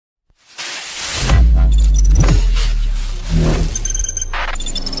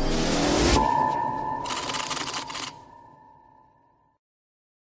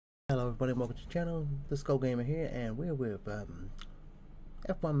everybody, and welcome to the channel. This Go Gamer here, and we're with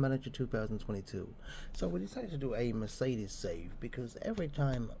F1 Manager 2022. So we decided to do a Mercedes save because every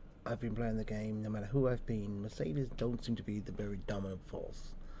time I've been playing the game, no matter who I've been, Mercedes don't seem to be the very dominant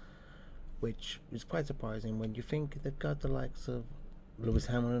force, which is quite surprising when you think they've got the likes of Lewis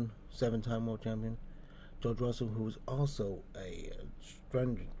Hamilton, 7-time world champion, George Russell, who's also a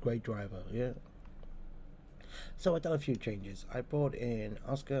great driver, yeah. So I've done a few changes. I brought in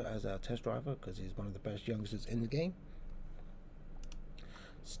Oscar as our test driver because he's one of the best youngsters in the game.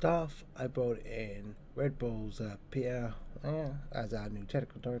 Staff, I brought in Red Bull's Pierre as our new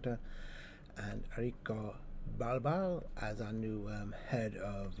technical director, and Enrico Balbal as our new head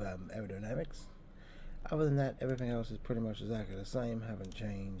of aerodynamics. Other than that, everything else is pretty much exactly the same. Haven't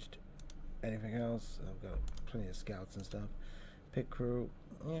changed anything else. I've got plenty of scouts and stuff. Pit crew,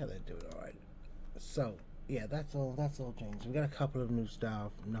 yeah, they're doing alright. So yeah, that's all changed. We got a couple of new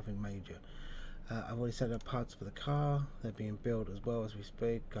staff, nothing major. I've already set up parts for the car. They're being built as well as we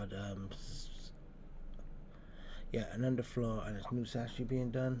speak. Got yeah, an underfloor and a new sashi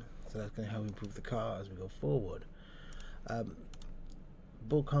being done, so that's going to help improve the car as we go forward.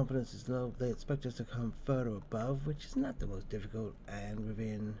 Bull confidence is low. They expect us to come further above, which is not the most difficult, and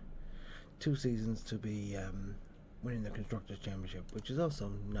within 2 seasons to be winning the Constructors' Championship, which is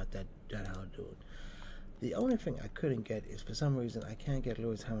also not that hard to do. The only thing I couldn't get is, for some reason, I can't get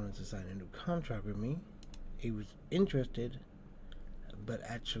Lewis Hamilton to sign a new contract with me. He was interested, but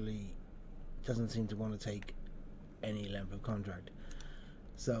actually doesn't seem to want to take any length of contract.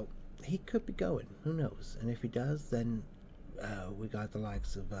 So he could be going, who knows? And if he does, then we got the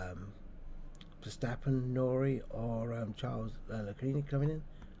likes of Verstappen, Norrie, or Charles Leclerc coming in.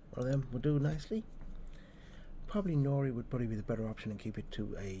 One of them would do nicely. Probably Norrie would probably be the better option and keep it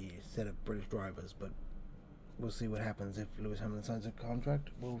to a set of British drivers, but we'll see what happens if Lewis Hamilton signs a contract.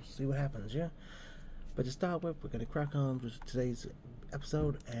 We'll see what happens, yeah? But to start with, we're going to crack on with today's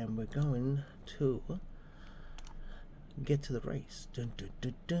episode, and we're going to get to the race. Dun, dun,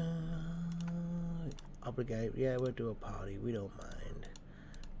 dun, dun. Obligate, yeah, we'll do a party. We don't mind.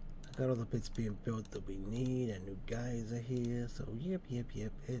 I got all the bits being built that we need, and new guys are here, so yep,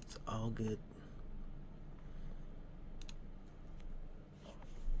 it's all good.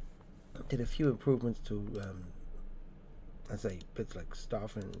 Did a few improvements to I say bits like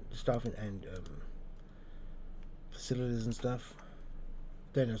staffing and facilities and stuff.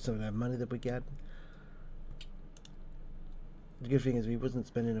 Then there's some of that money that we got. The good thing is we wasn't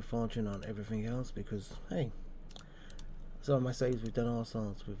spending a fortune on everything else because, hey, some of my saves we've done all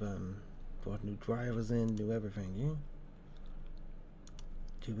sorts. We've brought new drivers in, new everything, yeah.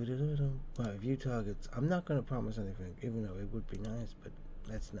 Right, view targets. I'm not going to promise anything, even though it would be nice, but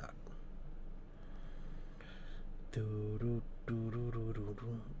let's not.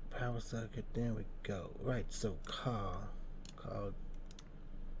 Power circuit, there we go. Right, so car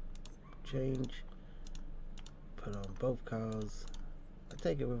change, put on both cars. I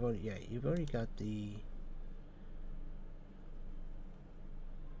take it we've already, yeah, you've already got the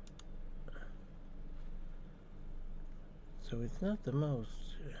so it's not the most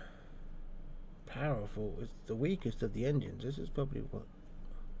powerful, it's the weakest of the engines. This is probably what.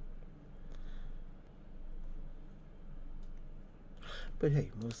 But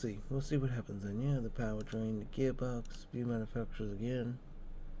hey, we'll see. We'll see what happens then. Yeah, the powertrain, the gearbox, few manufacturers again.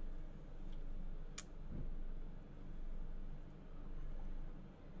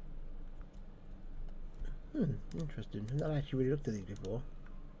 Interesting. I've not actually really looked at these before.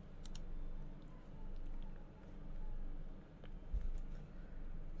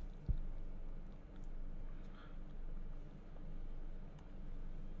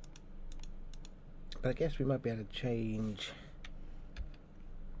 But I guess we might be able to change.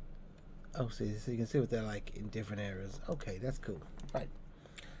 Oh, see, so you can see what they're like in different areas. Okay, that's cool. Right.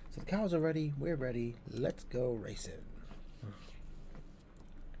 So the cars are ready. We're ready. Let's go racing.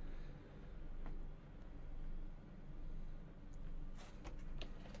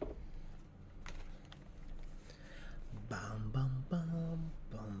 Bum, bum, bum,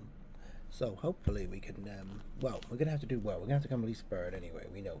 bum. So hopefully we can, well, we're going to have to do well. We're going to have to come at least third anyway.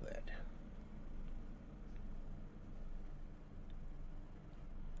 We know that.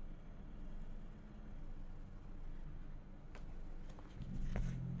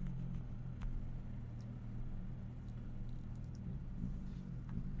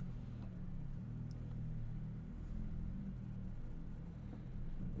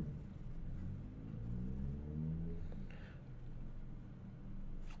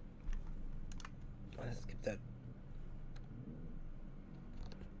 Let's skip that.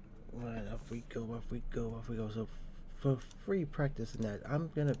 Right, off we go. So for free practice in that, I'm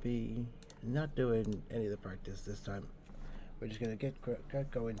gonna be not doing any of the practice this time. We're just gonna get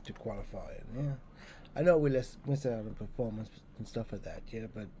going to qualifying. Yeah, I know we miss out on performance and stuff like that. Yeah,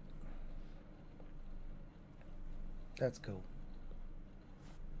 but that's cool.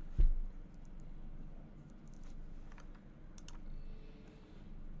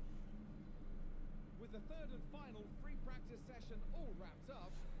 With the third and final free practice session all wrapped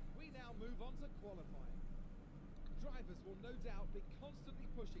up, we now move on to qualifying. Drivers will no doubt be constantly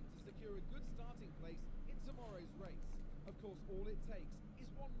pushing to secure a good starting place in tomorrow's race. Of course, all it takes is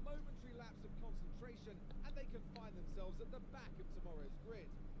one momentary lapse of concentration and they can find themselves at the back of tomorrow's grid.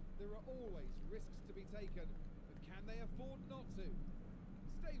 There are always risks to be taken, but can they afford not to?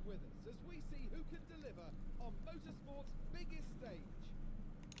 Stay with us as we see who can deliver on motorsport's biggest stage.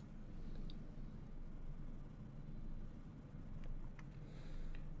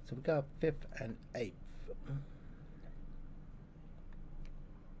 So we got 5th and 8th.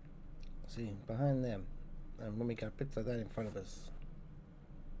 See, behind them. And when we got bits like that in front of us.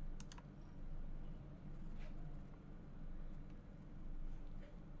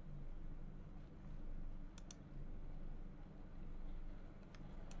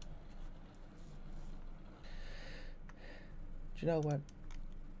 Do you know what?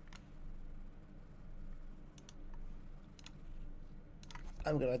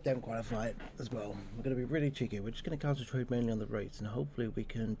 I'm going to let them qualify it as well. We're going to be really cheeky. We're just going to concentrate mainly on the race, and hopefully we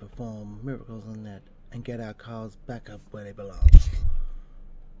can perform miracles on that and get our cars back up where they belong.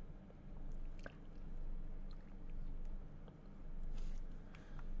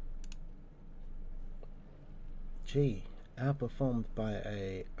 Gee, outperformed by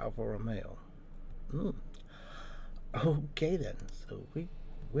a Alfa Romeo. Okay then, so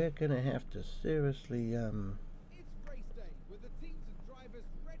we're going to have to seriously It's race day with the teams and drivers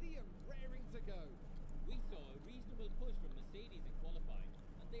ready and raring to go. We saw a reasonable push from Mercedes in qualifying,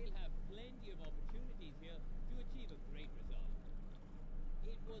 and they'll have plenty of opportunities here to achieve a great result.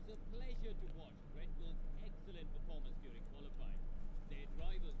 It was a pleasure to watch Red Bull's excellent performance during qualifying. Their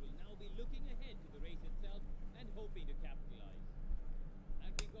drivers will now be looking ahead to the race itself and hoping to capitalize.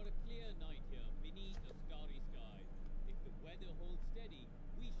 And we've got a clear night here beneath a starry sky. If the weather holds steady,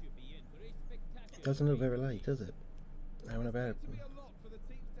 we should be in for a spectacular. doesn't look very light, does it? I don't know about it. To be a lot for the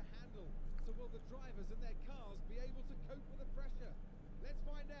teams to handle. So will the drivers and their cars be able to cope with the pressure? Let's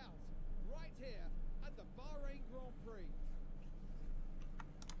find out right here at the Bahrain Grand Prix.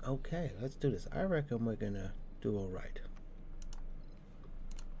 Okay, let's do this. I reckon we're gonna do all right.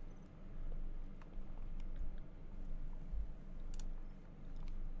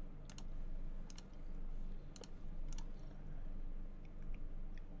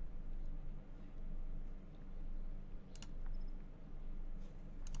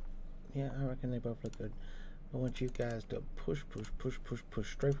 Yeah, I reckon they both look good. I want you guys to push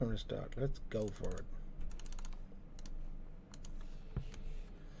straight from the start. Let's go for it.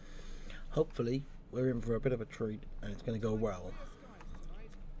 Hopefully, we're in for a bit of a treat, and it's going to go well.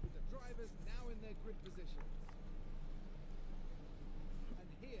 With the drivers now in their grid positions. And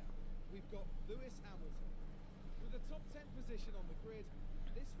here we've got Lewis Hamilton. With a top 10 position on the grid,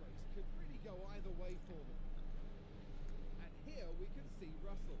 this race could really go either way for them. And here we can see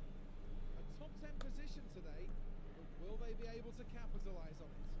Russell. A top 10 position today, but will they be able to capitalise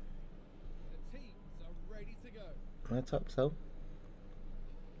on it? The teams are ready to go. Let's hope so.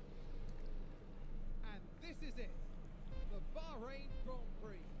 And this is it, the Bahrain Grand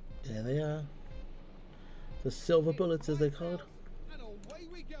Prix. There they are. The silver bullets, as they called. And away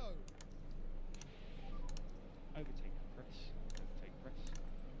we go. Overtake press. Overtake press.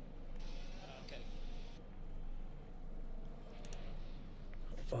 Okay.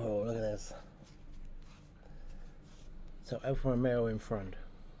 Oh, look at this. So Alfa Romeo in front.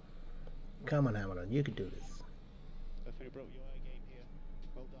 Come on, Hamilton, you can do this. Definitely broke your eye game here.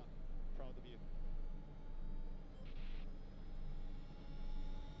 Well done. Proud of you.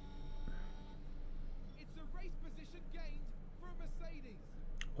 It's a race position gained for a Mercedes.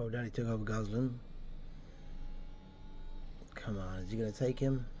 Oh, Daddy took over Gosling. Come on, is he going to take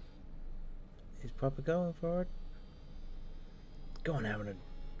him? Is Papa going for it? Go on, Hamilton.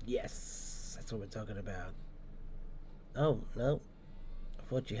 Yes, that's what we're talking about. Oh, no. I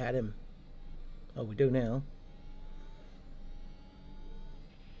thought you had him. Oh, we do now.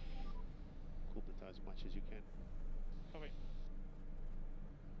 Corporate as much as you can. Alright.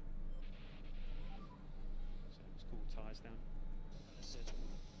 So let's cool tyres down. That's it.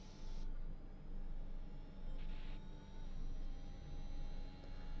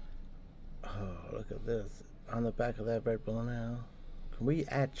 Oh, look at this. On the back of that Red Bull now. Can we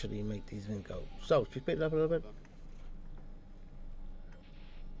actually make these things go? So, she picked it up a little bit.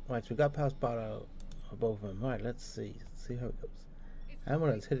 Right, so we got past Botto of both of them. Right, let's see. Let's see how it goes. It's a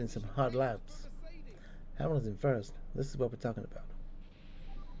Hamilton's great hitting some position hard change laps. for Mercedes. Hamilton's in first. This is what we're talking about.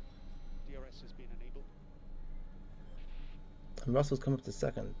 DRS has been enabled. And Russell's come up to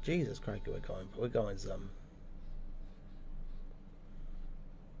second. Jesus Christ, we're going some.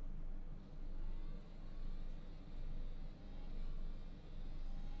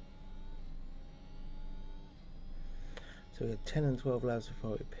 So we got 10 and 12 laps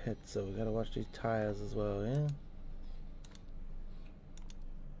before we pit, so we gotta watch these tires as well, yeah?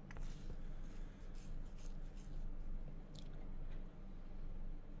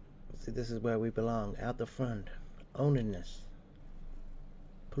 See, this is where we belong, out the front, owning this,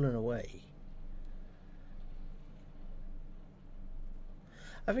 pulling away.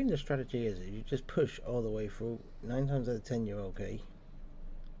 I think the strategy is that you just push all the way through. 9 times out of 10 you're okay.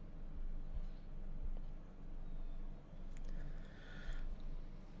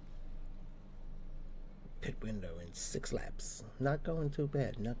 Pit window in 6 laps. Not going too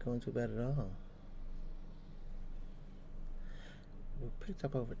bad, not going too bad at all. We picked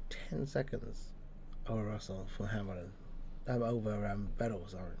up over 10 seconds over Russell from Hamilton. Over Vettel,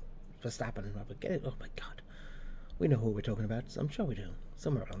 sorry. Verstappen. Get it? Oh my god. We know who we're talking about. I'm sure we do.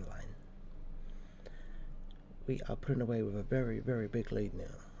 Somewhere along the line. We are putting away with a very, very big lead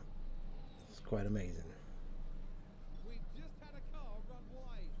now. It's quite amazing. We've just had a car run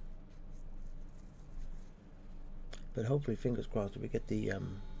wide. But hopefully, fingers crossed, if we get the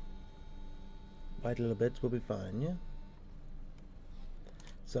white little bits, we'll be fine, yeah?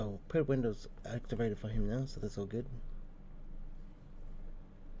 So, pit windows activated for him now, so that's all good.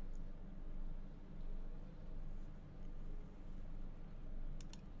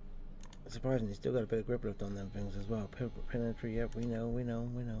 Surprisingly, still got a bit of grip left on them things as well. Pin entry, yep, we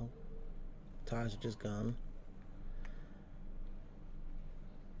know. Tires are just gone.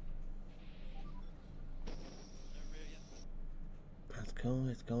 That's cool,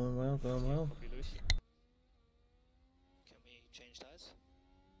 it's going well, Copy Lewis. Can we change tires?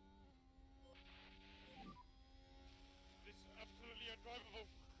 This is absolutely undrivable.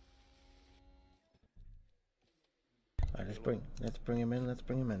 Alright, let's bring him in, We're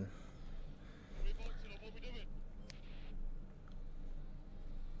boxing on what we're doing.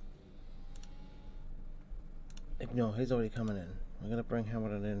 No, he's already coming in. We're gonna bring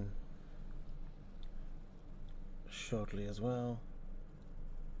Hamilton in shortly as well.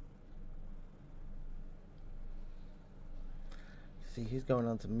 See, he's going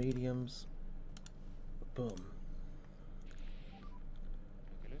on to mediums. Boom. Okay,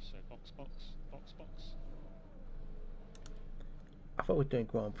 Lewis, so box. I thought we were doing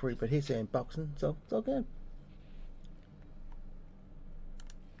Grand Prix, but he's saying boxing, so it's all good.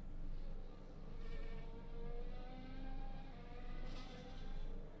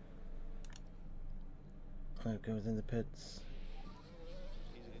 Alright, goes in the pits.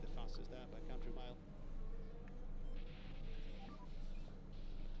 Easily the fastest there by country mile.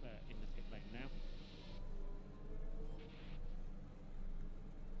 In the pit lane now.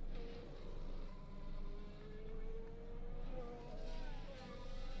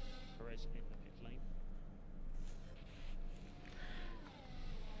 Perez in the pit lane.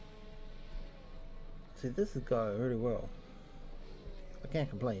 See, this is going really well. I can't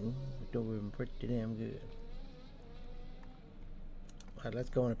complain. We're doing pretty damn good. Alright,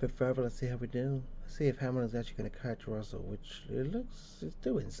 let's go on a bit further. Let's see how we do. Let's see if Hamilton's actually going to catch Russell, which it looks is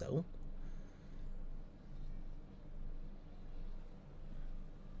doing so.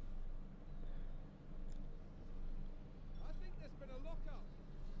 I think there's been a lock-up.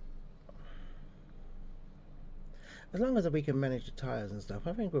 As long as we can manage the tires and stuff,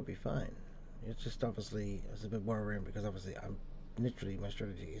 I think we'll be fine. It's just obviously, it's a bit worrying because obviously my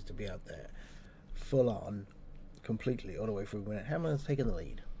strategy is to be out there full on, completely, all the way through. When Hamilton's taking the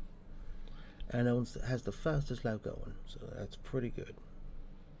lead and has the fastest lap going, so that's pretty good.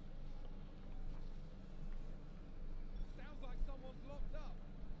 Sounds like someone's locked up.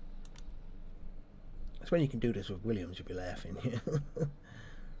 That's when you can do this with Williams, you'll be laughing.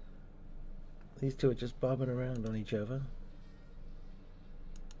 These two are just bobbing around on each other.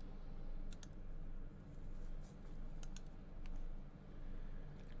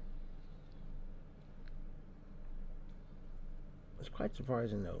 It's quite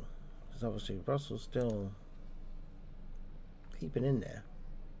surprising though, because obviously Russell's still keeping in there.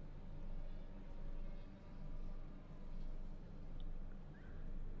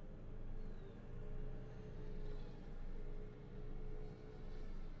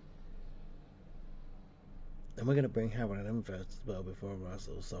 And we're going to bring Hamilton in first as well before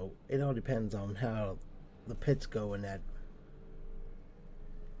Russell, so it all depends on how the pits go in that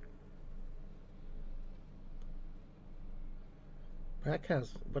But that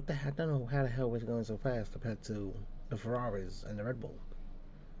car's, what the heck? I don't know how the hell was it going so fast compared to the Ferraris and the Red Bull.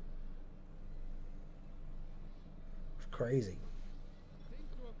 It's crazy. Seems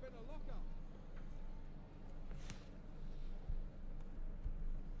to have been a lockup.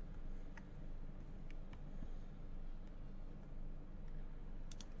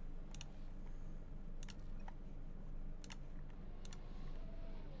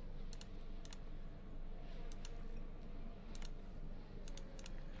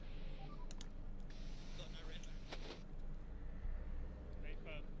 Stay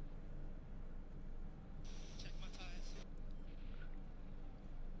firm. Check my tyres.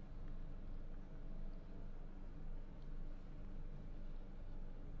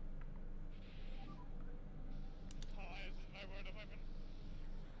 Tyres is nowhere at the moment.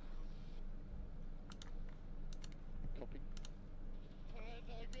 Copy. Tyres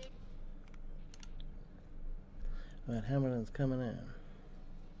no good. But Hamilton's coming in.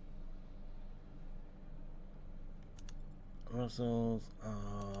 Russell's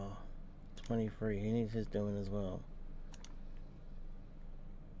 23. He needs his doing as well.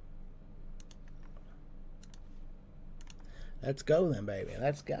 Let's go then, baby.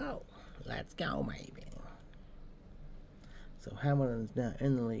 Let's go. Let's go, baby. So Hamilton's now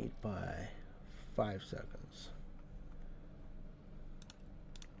in the lead by 5 seconds.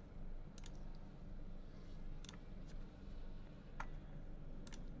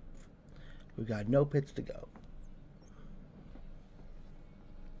 We got no pits to go.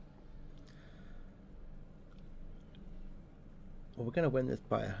 Well, we're going to win this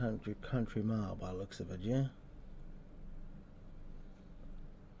by 100 country mile by the looks of it, yeah?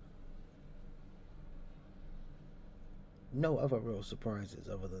 No other real surprises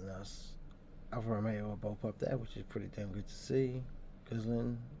other than us. Alfa Romeo are both up there, which is pretty damn good to see.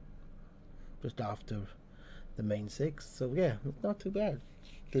 Gosling just after the main 6. So yeah, it's not too bad.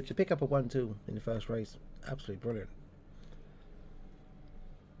 To pick up a 1-2 in the first race, absolutely brilliant.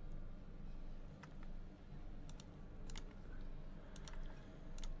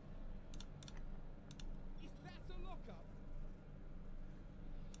 Is that a lockup?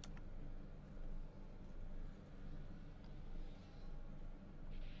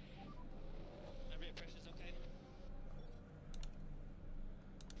 Rear pressure's okay.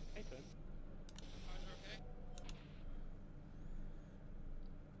 Hey, firm. Tyres are okay.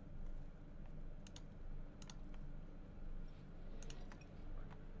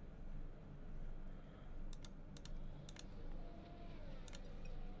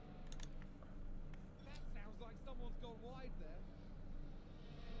 That sounds like someone's gone wide there.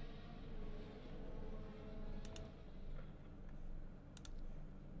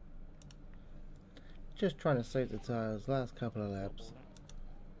 Just trying to save the tires. Last couple of laps.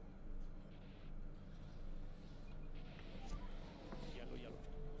 Yellow, yellow.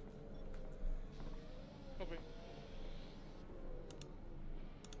 Copy.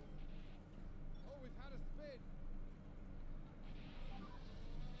 Oh, we've had a spin.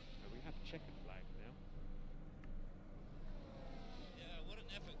 We have checkered flag now. Yeah, what an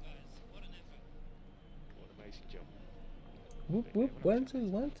effort, guys. What an effort. What an amazing job. Whoop whoop.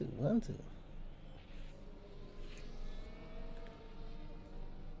 1-2, 1-2, 1-2.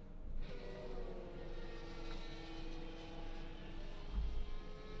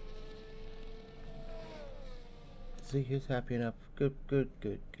 See, he's happy enough. Good race.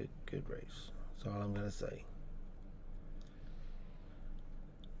 That's all I'm gonna say.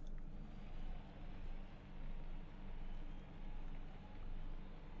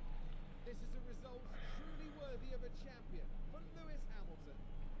 This is a result truly worthy of a champion for Lewis Hamilton.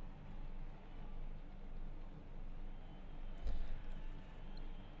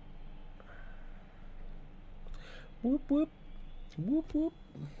 Whoop whoop. Whoop whoop.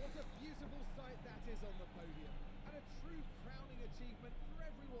 What a beautiful sight that is on the podium, and a true crowning achievement for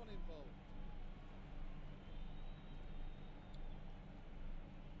everyone involved.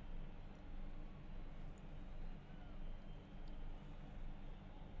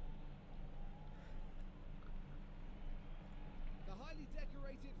 The highly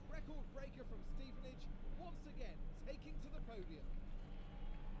decorated record breaker from Stevenage once again taking to the podium.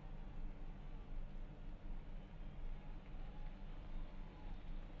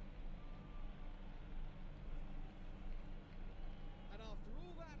 And after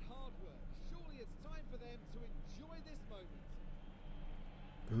all that hard work, surely it's time for them to enjoy this moment.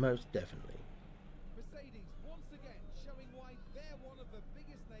 Most definitely. Mercedes once again showing why they're one of the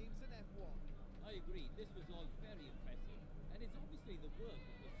biggest names in F1. I agree, this was all very impressive. And it's obviously the work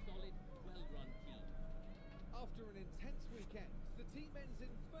of a solid, well-run team. After an intense weekend, the team ends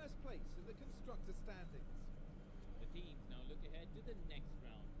in first place in the constructor standings. The team's now look ahead to the next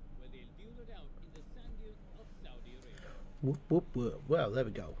round, where they'll duel it out in the sand dunes of Saudi Arabia. Whoop, whoop, whoop. Well, there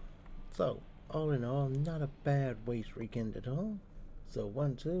we go. So, all in all, not a bad race weekend at all. So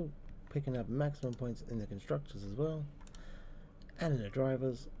 1-2, picking up maximum points in the constructors as well. And in the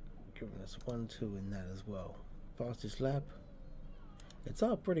drivers, giving us 1-2 in that as well. Fastest lap. It's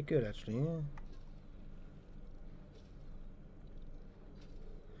all pretty good actually, yeah.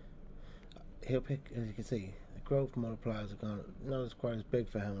 He'll pick, as you can see, the growth multipliers are gone, not as quite as big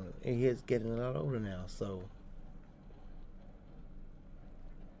for him. He is getting a lot older now, so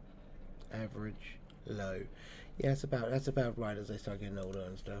average, low. Yeah, that's about right as they start getting older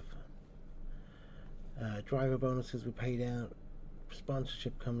and stuff. Driver bonuses we paid out,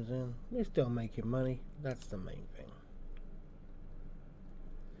 sponsorship comes in. We're still making money. That's the main thing.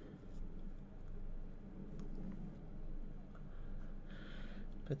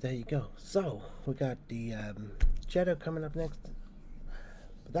 But there you go. So we got the Jetta coming up next.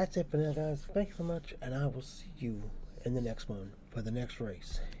 But that's it for now, guys. Thank you so much, and I will see you in the next one for the next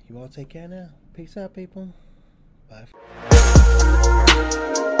race. You all take care now. Peace out, people. Bye.